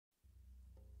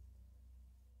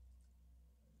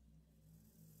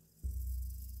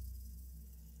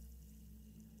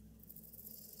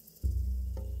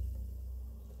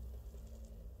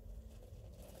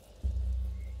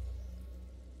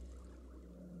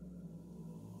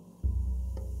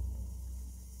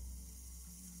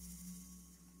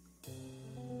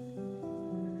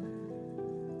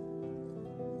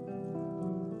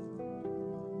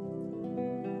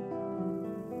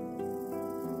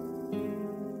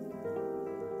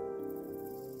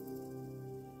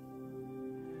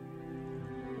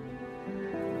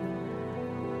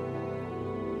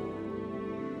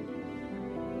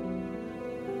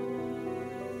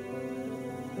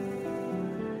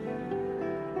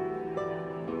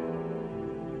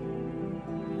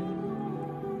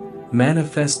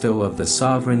Manifesto of the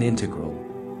Sovereign Integral.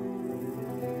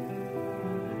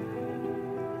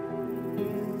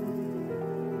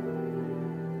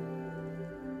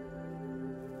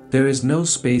 There is no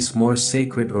space more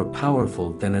sacred or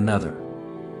powerful than another.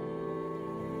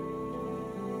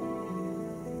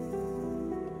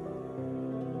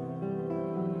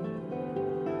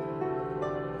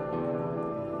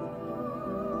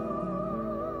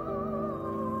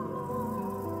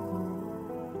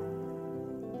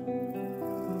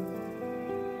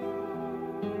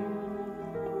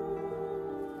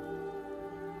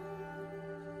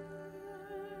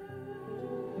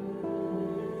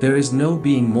 There is no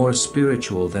being more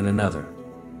spiritual than another.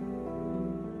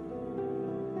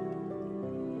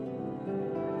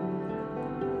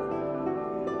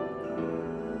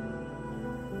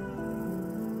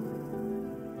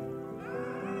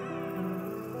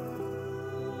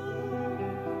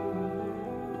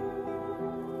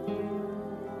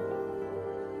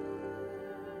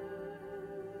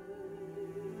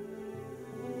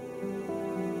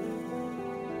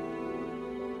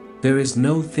 There is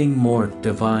no thing more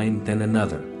divine than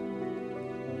another.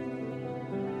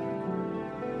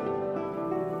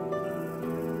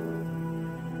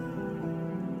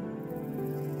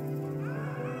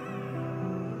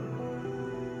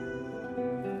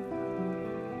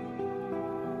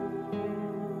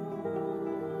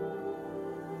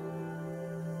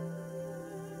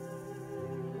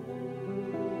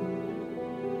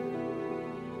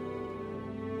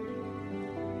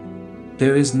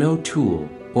 There is no tool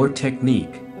or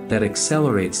technique that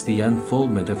accelerates the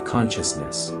unfoldment of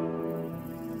consciousness.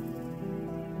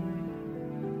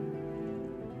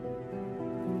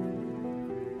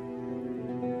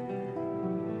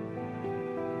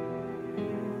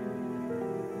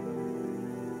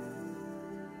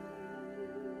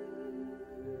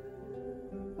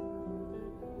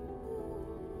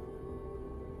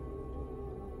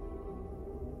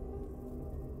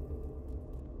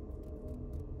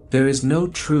 There is no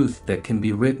truth that can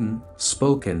be written,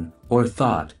 spoken, or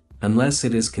thought, unless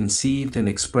it is conceived and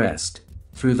expressed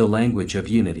through the language of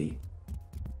unity.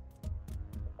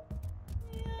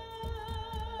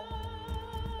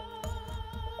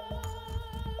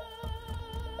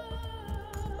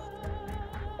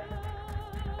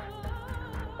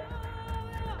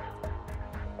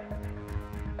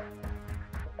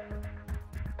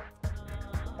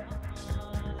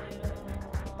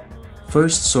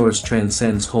 First source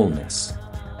transcends wholeness.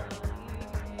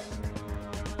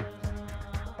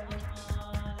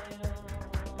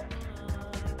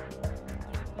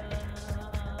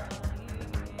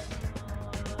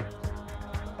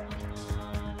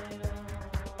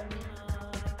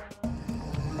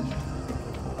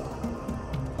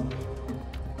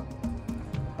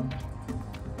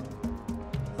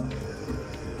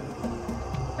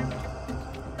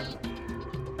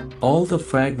 All the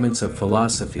fragments of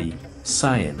philosophy,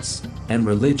 science, and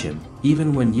religion,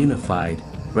 even when unified,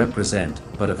 represent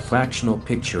but a fractional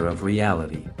picture of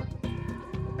reality.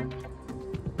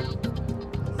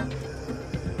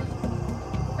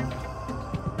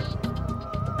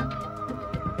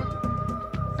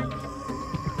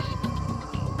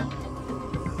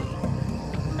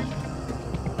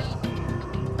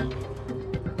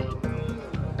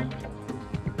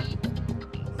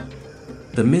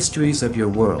 The mysteries of your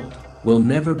world will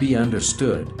never be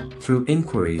understood through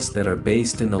inquiries that are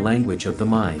based in the language of the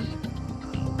mind.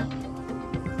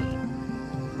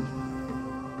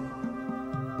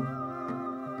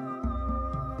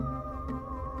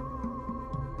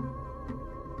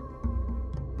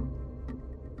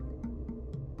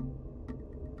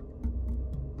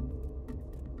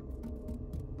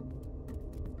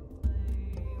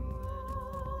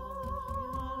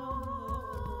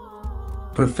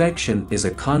 Perfection is a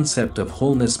concept of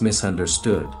wholeness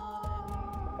misunderstood.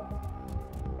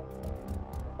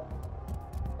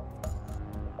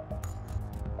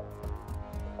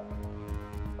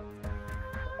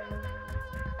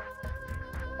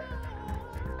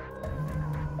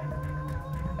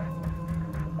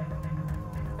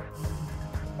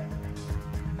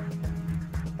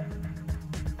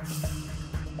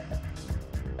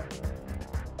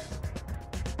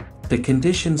 The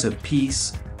conditions of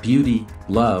peace, beauty,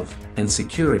 love, and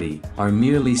security are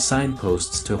merely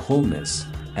signposts to wholeness,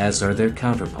 as are their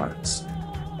counterparts.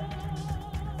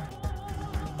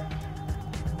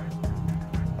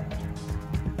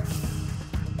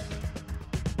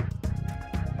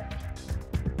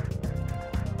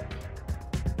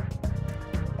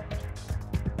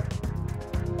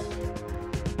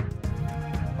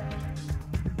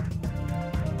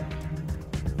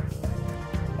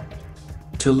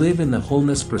 To live in the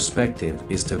wholeness perspective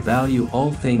is to value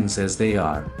all things as they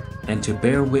are, and to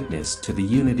bear witness to the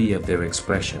unity of their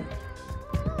expression.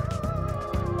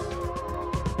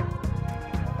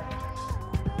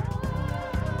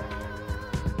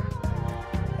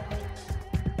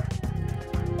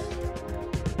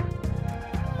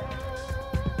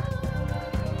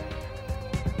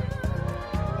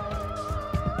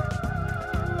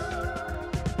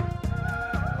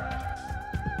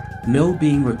 No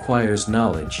being requires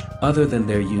knowledge other than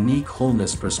their unique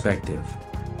wholeness perspective.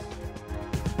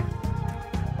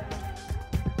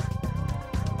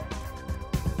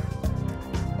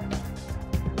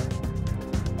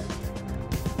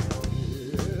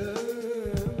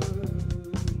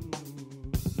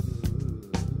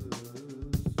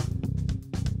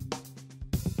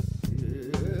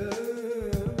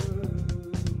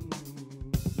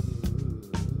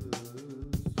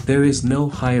 There is no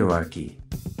hierarchy.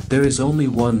 There is only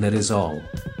one that is all.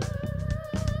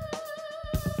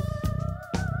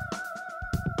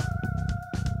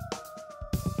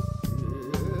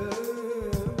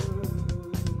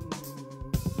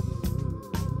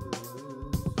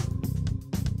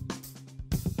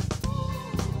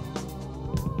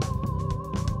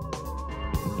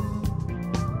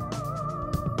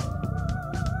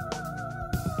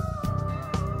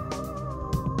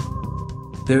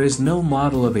 There is no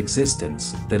model of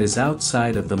existence that is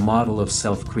outside of the model of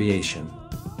self-creation.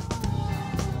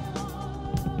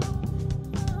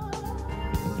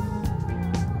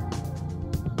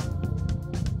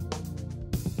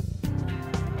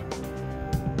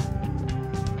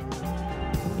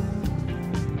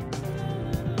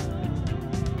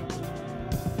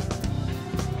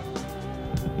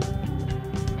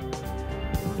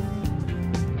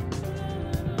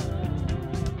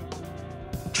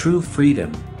 True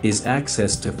freedom is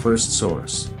access to First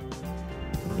Source.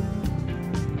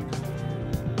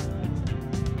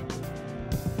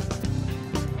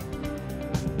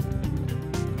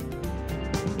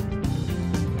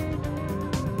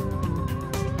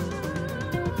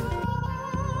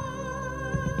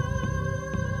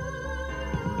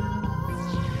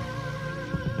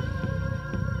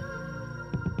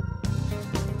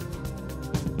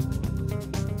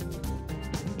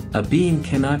 A being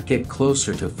cannot get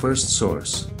closer to First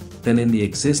Source than in the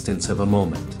existence of a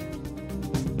moment.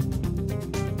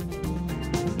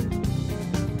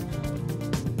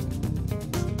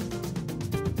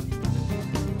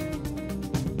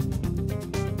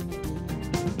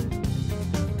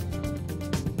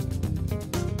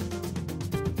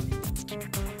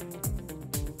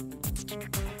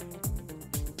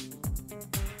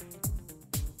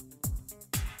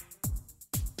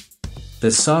 The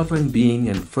sovereign being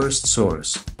and First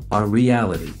Source are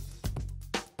reality.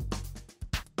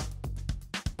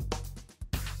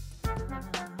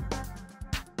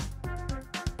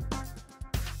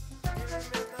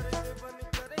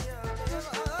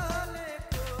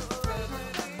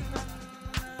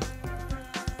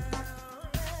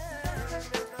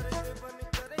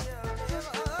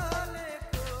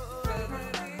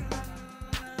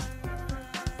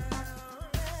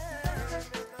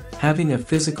 Having a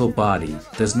physical body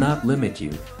does not limit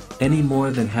you, any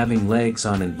more than having legs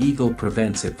on an eagle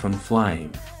prevents it from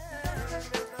flying.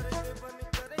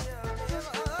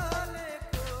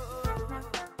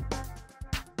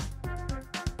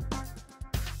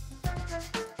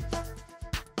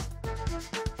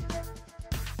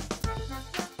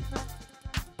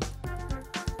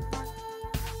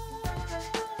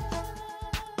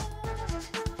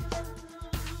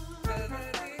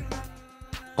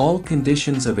 All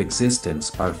conditions of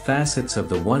existence are facets of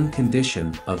the one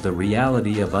condition of the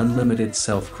reality of unlimited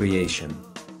self-creation.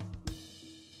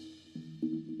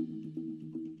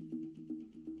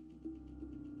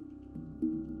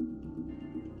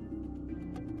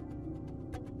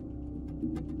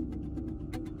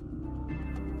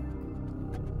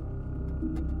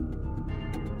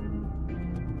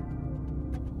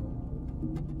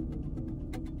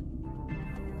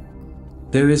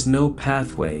 There is no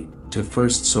pathway to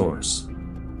First Source.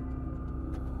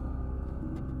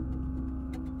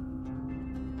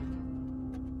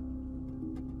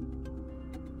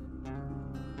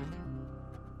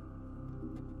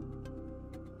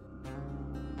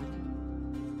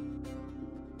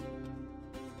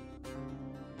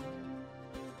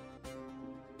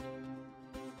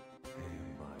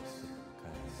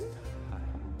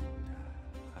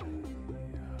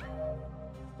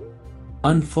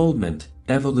 Unfoldment,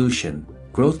 evolution,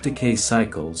 growth-decay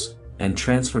cycles, and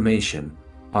transformation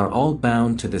are all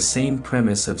bound to the same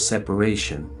premise of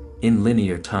separation in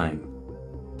linear time.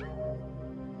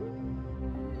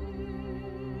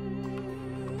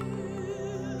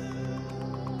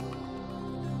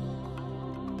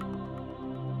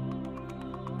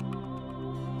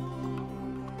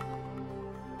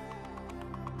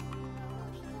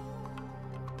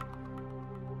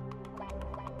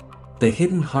 The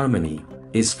hidden harmony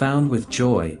is found with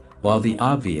joy, while the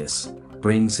obvious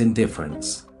brings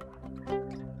indifference.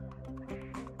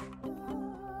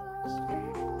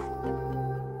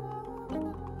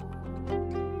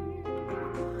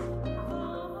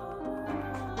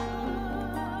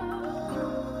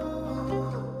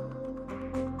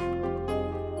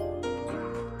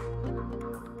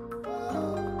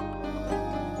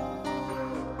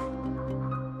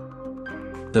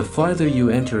 The farther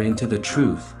you enter into the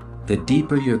truth, the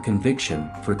deeper your conviction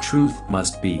for truth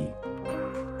must be.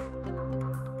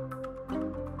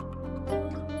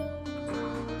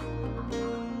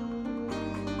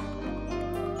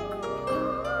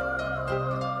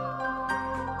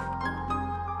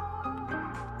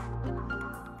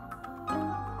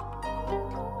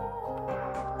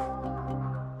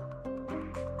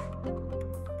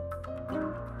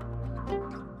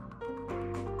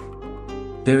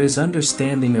 There is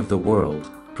understanding of the world,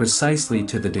 precisely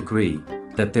to the degree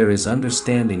that there is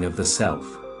understanding of the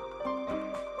self.